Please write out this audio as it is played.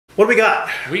What do we got?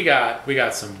 We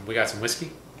got some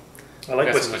whiskey. I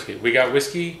like whiskey. We got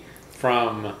whiskey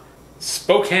from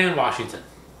Spokane, Washington.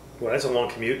 Well, that's a long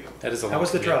commute. That is a long How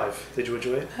was the commute. drive? Did you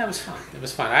enjoy it? That was fun. It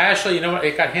was fun. I actually, you know what?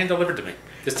 It got hand delivered to me.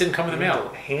 This didn't come in the mail.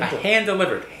 Hand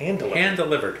delivered. Hand delivered. Hand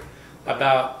delivered.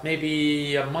 About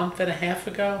maybe a month and a half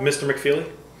ago. Mr. McFeely?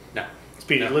 No.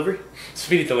 Speedy delivery?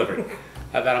 Speedy delivery.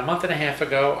 About a month and a half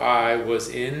ago, I was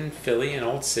in Philly, in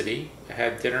Old City. I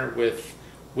had dinner with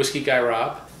Whiskey Guy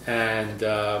Rob and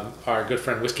our good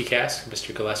friend WhiskyCast,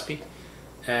 Mr. Gillespie.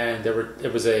 And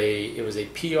it was a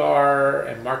PR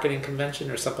and marketing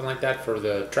convention or something like that for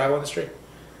the travel industry.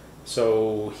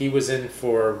 So he was in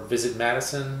for Visit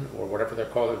Madison or whatever they're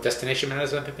called, Destination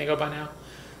Madison, I think they go by now.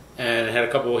 And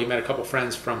he met a couple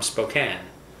friends from Spokane.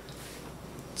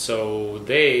 So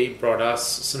they brought us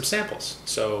some samples.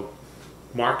 So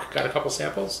Mark got a couple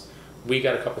samples, we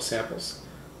got a couple samples,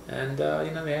 and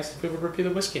they asked if we would review the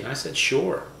whiskey, and I said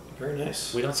sure. Very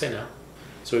nice. We don't say no.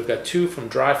 So we've got two from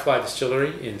Dry Fly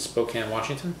Distillery in Spokane,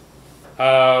 Washington.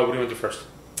 What do you want to do first?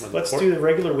 Let's do the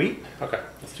regular wheat. Okay,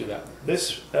 let's do that.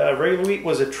 This regular wheat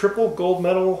was a triple gold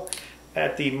medal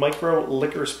at the Micro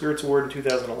Liquor Spirits Award in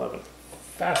 2011.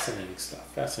 Fascinating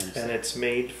stuff. Fascinating stuff. And it's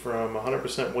made from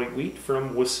 100% white wheat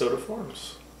from Wissota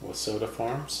Farms. Wissota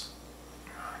Farms.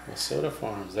 Wissota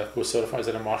Farms. Is that Wissota Farms?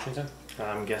 Is that in Washington?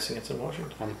 I'm guessing it's in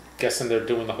Washington. I'm guessing they're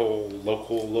doing the whole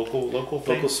local thing.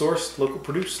 Local sourced, local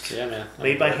produced. Yeah, man.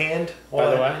 Made by hand. By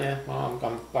the way, yeah.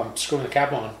 Well, I'm screwing the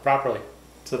cap on properly.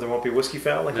 So there won't be whiskey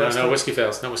foul like last time? No whiskey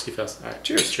fails. No whiskey fails. All right.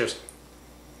 Cheers. Cheers.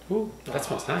 Ooh, that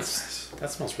smells nice.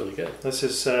 That smells really good. This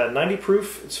is 90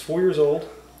 proof. It's 4 years old.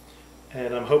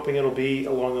 And I'm hoping it'll be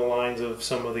along the lines of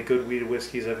some of the good wheated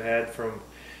whiskeys I've had from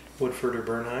Woodford or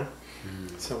Bernheim.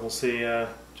 So we'll see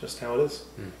just how it is.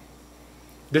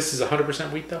 This is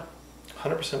 100% wheat, though?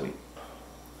 100% wheat.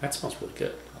 That smells really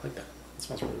good. I like that. It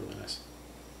smells really, really nice.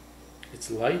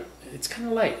 It's light. It's kind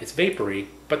of light. It's vapory,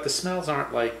 but the smells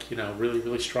aren't like, really,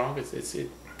 really strong. It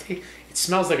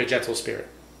smells like a gentle spirit.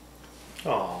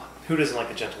 Oh, who doesn't like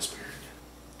a gentle spirit?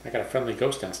 I got a friendly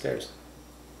ghost downstairs.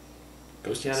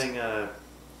 Getting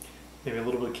maybe a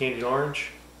little bit of candied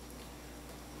orange,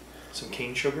 some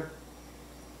cane sugar.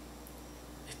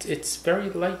 It's very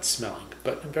light smelling,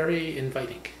 but very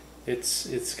inviting.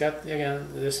 It's got, again,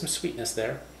 there's some sweetness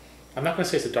there. I'm not going to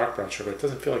say it's a dark brown sugar. It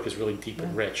doesn't feel like it's really deep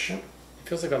and rich. It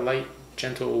feels like a light,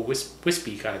 gentle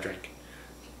wispy kind of drink.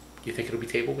 You think it'll be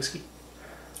table whiskey?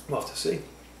 We'll have to see.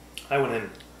 I went in.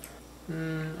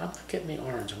 I'm not getting the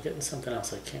orange. I'm getting something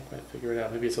else. I can't quite figure it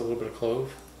out. Maybe it's a little bit of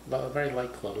clove. A very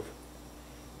light clove.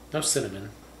 No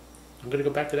cinnamon. I'm going to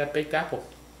go back to that baked apple.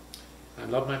 I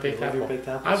love my baked apple.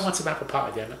 I want some apple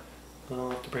pie, damn it.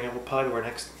 I'll have to bring apple pie to our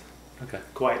next. Okay.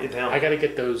 Quiet it down. I got to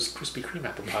get those Krispy Kreme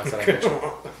apple pies that I mentioned.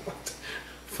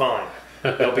 Fine.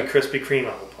 They'll be Krispy Kreme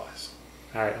apple pies.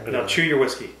 All right. I'm going now chew your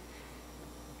whiskey.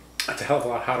 It's a hell of a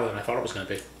lot hotter than I thought it was going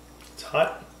to be. It's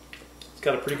hot. It's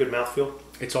got a pretty good mouthfeel.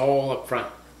 It's all up front.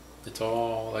 It's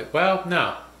all like, well,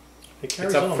 no. It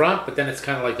carries it's up on. front, but then it's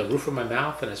kind of like the roof of my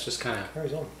mouth, and it's just kind of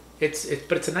carries on.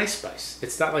 But it's a nice spice.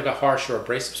 It's not like a harsh or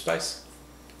abrasive spice.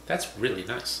 That's really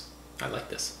nice. I like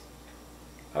this.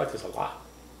 I like this a lot.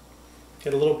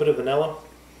 Get a little bit of vanilla,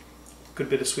 good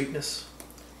bit of sweetness,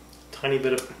 tiny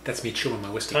bit of. That's me chewing my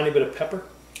whiskey. Tiny bit of pepper,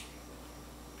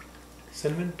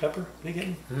 cinnamon, pepper. What are you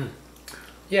getting?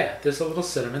 Yeah, there's a little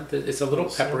cinnamon. It's a little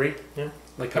peppery. Yeah,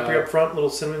 like peppery up front, little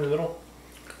cinnamon in the middle.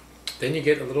 Then you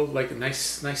get a little like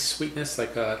nice sweetness,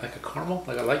 like a caramel,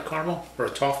 like a light caramel or a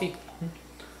toffee.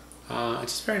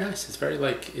 It's just very nice. It's very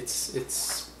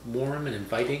it's warm and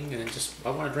inviting, and I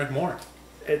want to drink more.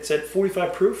 It's at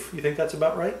 45 proof. You think that's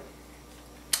about right?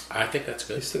 I think that's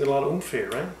good. You still got a lot of oomph here,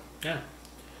 right? Yeah.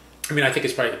 I mean, I think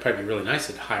it's probably really nice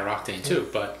at higher octane too,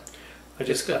 but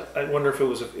I wonder if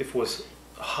it was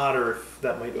hotter, if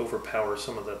that might overpower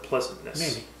some of the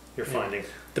pleasantness you're finding.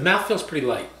 The mouth feels pretty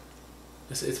light.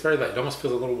 It's very light. It almost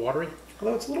feels a little watery.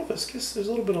 Although it's a little viscous. There's a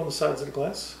little bit on the sides of the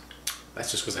glass. That's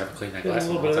just because I haven't cleaned that glass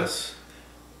in a long time. A little bit of this.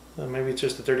 Maybe it's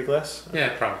just a dirty glass.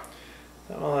 Yeah, probably.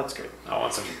 Well, that's good. I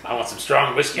want some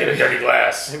strong whiskey in a dirty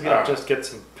glass. Maybe I'll just get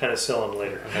some penicillin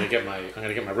later. I'm gonna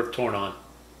get my Rip Torn on.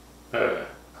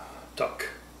 Duck.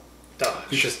 Dodge.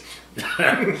 Just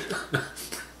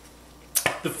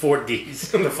the 4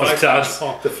 Ds. The 5 Ds.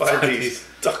 The 5 Ds.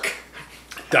 Duck.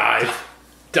 Dive.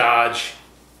 Dodge.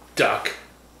 Duck.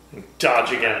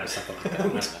 Dodge again. Something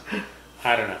like that.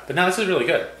 I don't know. But no, this is really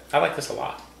good. I like this a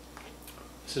lot.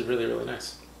 This is really, really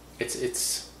nice. The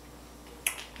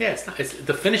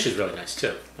finish is really nice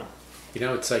too.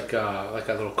 It's like a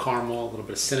little caramel, a little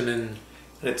bit of cinnamon.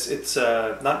 And it's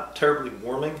not terribly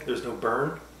warming. There's no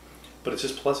burn, but it's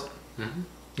just pleasant.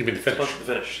 You mean the finish? The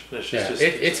finish. Yeah,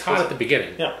 it's hot at the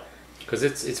beginning. Yeah. Because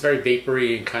it's very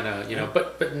vapory and kind of,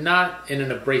 but not in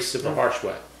an abrasive or harsh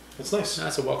way. It's nice. No,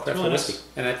 that's a well-crafted really whiskey.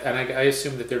 Nice. And I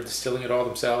assume that they're distilling it all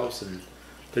themselves and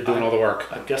they're doing all the work.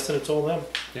 I'm guessing it's all them.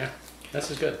 Yeah,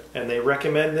 this is good. And they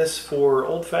recommend this for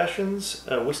old fashions,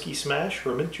 a whiskey smash,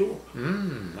 or a mint julep.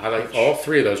 I like all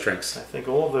three of those drinks. I think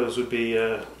all of those would be...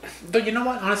 But you know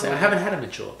what? Honestly, I haven't had a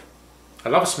mint julep. I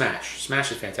love a smash.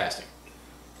 Smash is fantastic.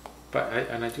 But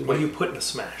I do What like... do you put in a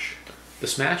smash? The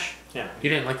smash? Yeah. You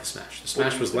didn't like the smash. The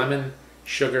smash was lemon,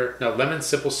 sugar... No, lemon,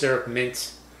 simple syrup,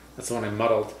 mint... That's the one I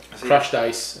muddled. Crushed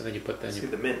ice, and then you put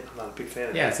the mint. I'm not a big fan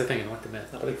of that. Yeah, it's the thing. I don't like the mint.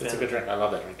 But it's a good drink. I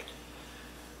love that drink.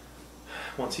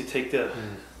 Once you take the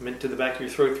mint to the back of your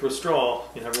throat through a straw,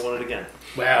 you never want it again.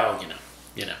 Well,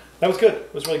 you know. That was good.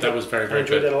 It was really good. That was very, very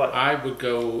good. I enjoyed that a lot. I would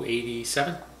go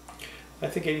 87. I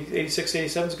think 86,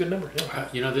 87 is a good number.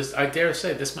 Yeah. This I dare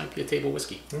say this might be a table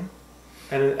whiskey.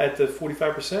 And at the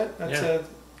 45%,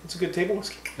 it's a good table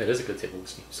whiskey. It is a good table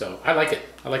whiskey. So I like it.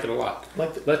 I like it a lot.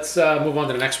 Liked it. Let's move on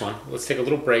to the next one. Let's take a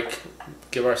little break,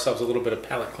 give ourselves a little bit of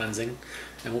palate cleansing,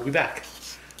 and we'll be back.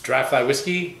 Dry fly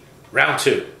whiskey, round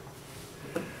 2.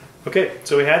 Okay,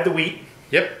 so we had the wheat.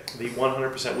 Yep. The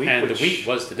 100% wheat. And the wheat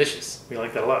was delicious. We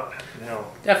like that a lot. Now,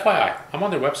 FYI, I'm on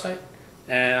their website,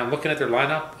 and I'm looking at their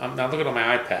lineup. I'm now looking on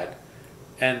my iPad,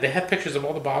 and they have pictures of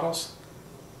all the bottles.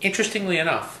 Interestingly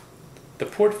enough, the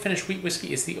port finished wheat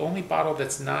whiskey is the only bottle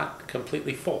that's not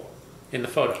completely full in the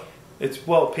photo. It's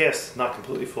past not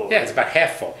completely full. Yeah, it's about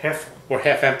half full. Half full. Or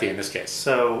half empty in this case.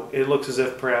 So it looks as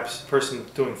if perhaps the person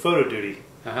doing photo duty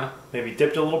maybe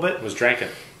dipped a little bit. Was drinking.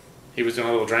 He was doing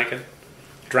a little drinking.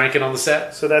 Drinking on the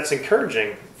set. So that's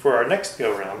encouraging for our next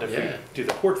go round if we do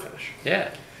the port finish.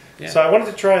 Yeah. So I wanted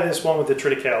to try this one with the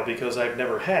Triticale because I've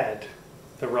never had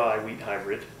the rye wheat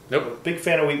hybrid. Nope. I'm a big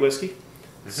fan of wheat whiskey.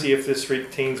 See if this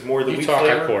retains more of the wheat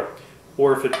flavor,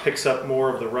 or if it picks up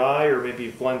more of the rye, or maybe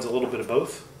blends a little bit of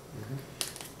both.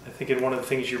 I think in one of the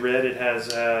things you read, it has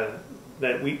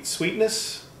that wheat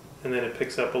sweetness, and then it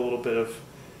picks up a little bit of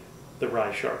the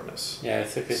rye sharpness. Yeah,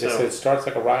 it starts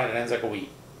like a rye and it ends like a wheat.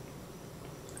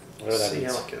 Let's see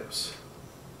how it goes.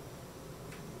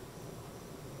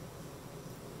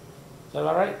 Is that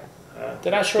all right?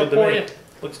 Did I short pour you?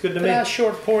 Looks good to me. Did I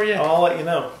short pour you? I'll let you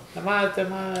know. Am I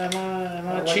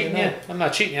cheating you? I'm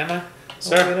not cheating you, am I?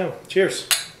 Sir? I'll let you know. Cheers.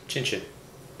 Chin chin.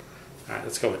 All right,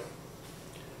 let's go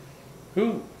in.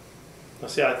 Ooh. Now,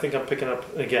 see, I think I'm picking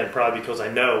up, again, probably because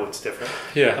I know it's different.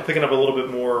 Yeah. I'm picking up a little bit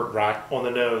more rye on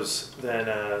the nose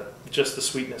than just the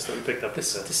sweetness that we picked up.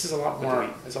 This is a lot more,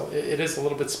 it is a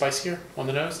little bit spicier on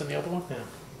the nose than the other one. Yeah.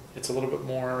 It's a little bit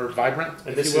more vibrant,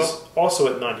 and this is also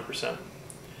at 90%.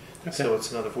 Okay. So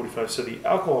it's another 45. So the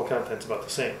alcohol content's about the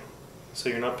same. So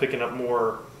you're not picking up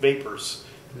more vapors.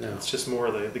 No. It's just more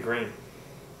of the grain.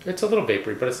 It's a little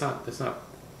vapory, but it's not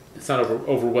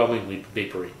overwhelmingly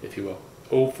vapory, if you will.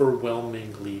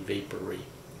 Overwhelmingly vapory.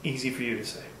 Easy for you to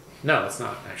say. No, it's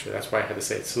not, actually. That's why I had to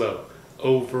say it slow.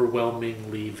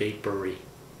 Overwhelmingly vapory.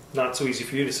 Not so easy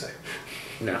for you to say.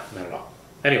 No, not at all.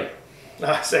 Anyway.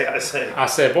 I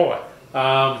say boy.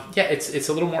 Yeah, it's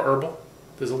a little more herbal.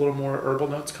 There's a little more herbal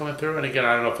notes coming through. And again,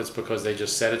 I don't know if it's because they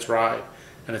just said it's rye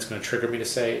and it's going to trigger me to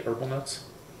say herbal notes.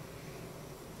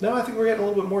 No, I think we're getting a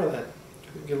little bit more of that.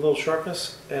 You get a little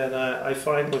sharpness. And I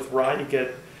find with rye you get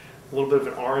a little bit of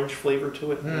an orange flavor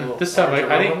to it. This time,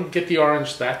 I didn't get the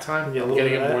orange that time. I'm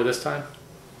getting it more this time.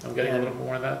 I'm getting a little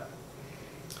more of that.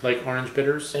 Like orange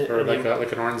bitters or like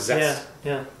an orange zest.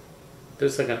 Yeah.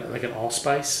 There's like an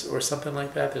allspice or something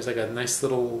like that. There's like a nice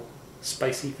little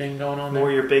spicy thing going on there.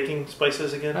 More your baking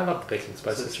spices again? I love the baking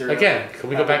spices. Again, can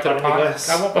we go back to the pie?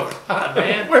 I want my pie,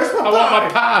 man. Where's my pie? I want my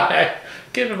pie.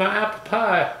 Give me my apple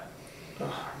pie.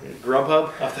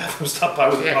 Grubhub? I'll have them stop by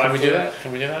with the pie. Can we do that?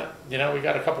 Can we do that? You know, we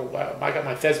got a couple. I got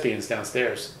my thespians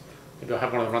downstairs. Maybe I'll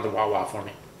have one of them run the Wawa for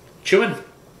me. Chewing?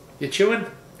 You chewing?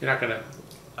 You're not gonna.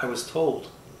 I was told.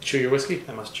 Chew your whiskey?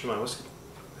 I must chew my whiskey.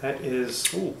 That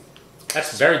is. Ooh.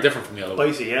 That's very different from the other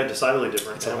one. Spicy, yeah, decidedly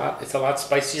different. It's a lot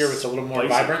spicier. It's a little more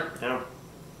vibrant. Yeah.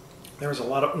 There was a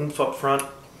lot of oomph up front.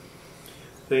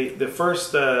 The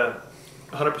first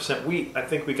 100% wheat, I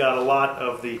think we got a lot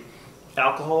of the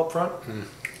alcohol up front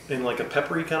in like a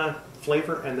peppery kind of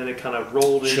flavor, and then it kind of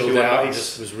rolled into a nice.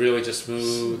 Just was really just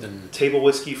smooth and table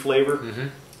whiskey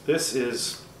flavor. This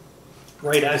is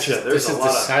right at you. This is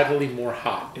decidedly more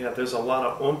hot. Yeah, there's a lot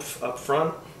of oomph up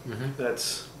front.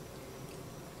 That's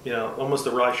almost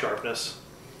a rye sharpness,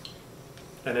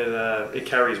 and it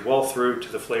carries well through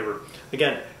to the flavor.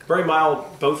 Again, very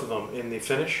mild, both of them in the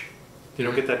finish. You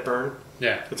don't get that burn.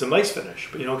 Yeah, it's a nice finish,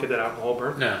 but you don't get that alcohol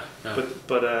burn. No.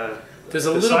 But there's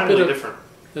a little bit of different.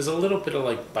 There's a little bit of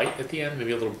like bite at the end,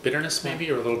 maybe a little bitterness, maybe,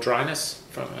 or a little dryness.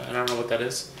 I don't know what that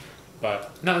is,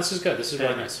 but no, this is good. This is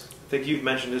really nice. I think you've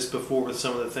mentioned this before with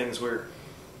some of the things where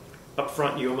up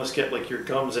front you almost get like your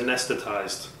gums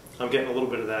anesthetized. I'm getting a little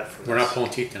bit of that from We're not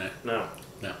pulling teeth tonight. No.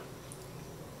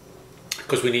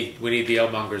 Because we need the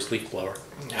Elmonger's leaf blower.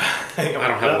 I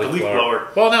don't have a leaf blower.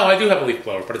 Well, no, I do have a leaf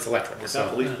blower, but it's electric. It's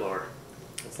not a leaf blower.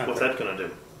 What's that going to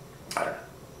do? I don't know.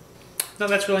 No,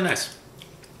 that's really nice.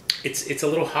 It's a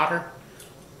little hotter.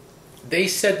 They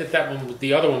said that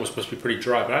the other one was supposed to be pretty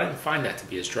dry, but I didn't find that to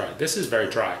be as dry. This is very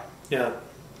dry. Yeah.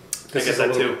 I guess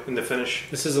that too, in the finish.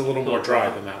 This is a little more dry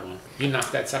than that one. You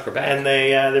knocked that sucker back. And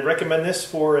they recommend this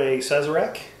for a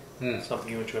Sazerac, something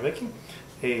you enjoy making.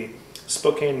 A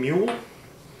Spokane Mule,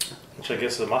 which I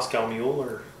guess is a Moscow Mule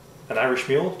or an Irish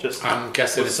Mule. I'm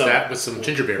guessing it's that with some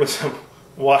ginger beer. With some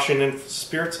Washington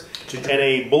spirits. And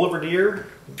a Boulevardier.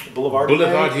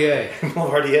 Boulevardier.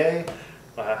 Boulevardier.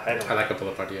 I like a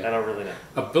Boulevardier. I don't really know.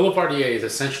 A Boulevardier is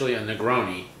essentially a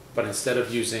Negroni, but instead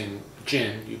of using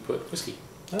gin, you put whiskey.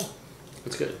 Oh.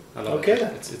 It's good. I love it.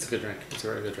 It's a good drink. It's a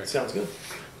very good drink. Sounds good.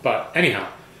 But anyhow,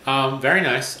 very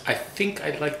nice. I think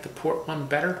I'd like the port one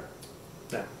better.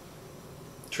 No.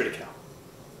 Triticale.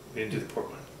 We didn't do the port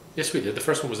one. Yes, we did. The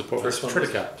first one was the port one.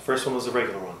 Triticale. The first one was the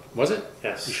regular one. Was it?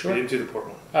 Yes. You sure? We didn't do the port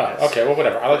one. Oh, yes. Okay. Well,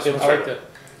 whatever. I like the you regular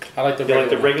like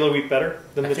the regular wheat better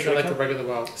than the Triticale? I like the regular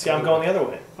well. See, I'm going the other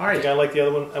way. All right. I think I like the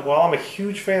other one. While I'm a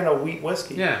huge fan of wheat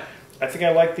whiskey, yeah, I think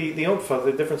I like the oomph of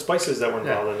the different spices that were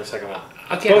involved in the second one.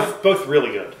 Again, both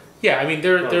really good. Yeah, I mean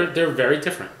they're very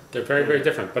different. They're very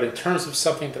different. But in terms of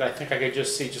something that I think I could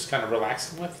just see just kind of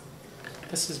relaxing with,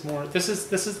 this is more. This is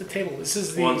the table. This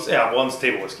is the one's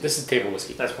table whiskey. This is table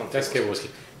whiskey. That's table whiskey.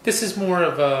 This is more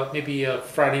of maybe a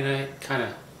Friday night kind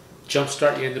of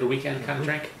jumpstart the end of the weekend kind of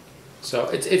drink. So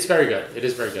it's very good. It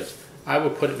is very good. I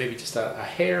would put it maybe just a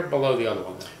hair below the other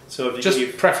one. Though. So if you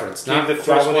just preference, not the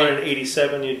first one an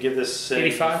 87, you'd give this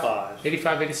 85.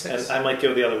 85, 86. And I might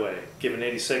go the other way. Give it an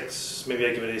 86. Maybe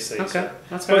I give it 86. Okay,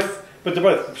 that's fine. But they're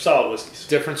both solid whiskeys.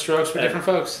 Different strokes for different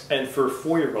folks. And for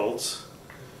 4-year-olds,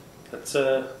 that's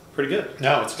pretty good.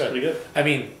 No, it's good. Pretty good. I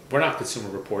mean, we're not Consumer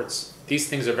Reports. These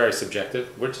things are very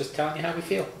subjective. We're just telling you how we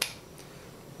feel,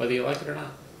 whether you like it or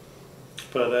not.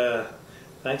 But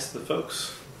thanks to the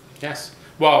folks. Yes.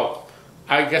 Well,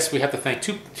 I guess we have to thank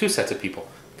two sets of people.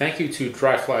 Thank you to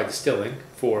Dry Fly Distilling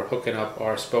for hooking up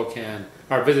our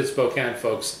Visit Spokane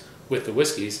folks with the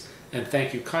whiskeys, and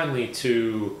thank you kindly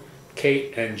to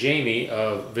Kate and Jamie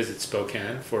of Visit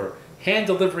Spokane for hand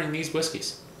delivering these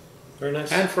whiskeys. Very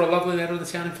nice. And for a lovely night on the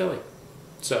town in Philly.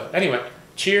 So anyway,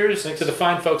 cheers to the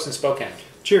fine folks in Spokane.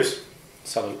 Cheers.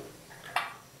 Salute.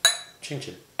 Ching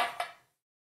ching.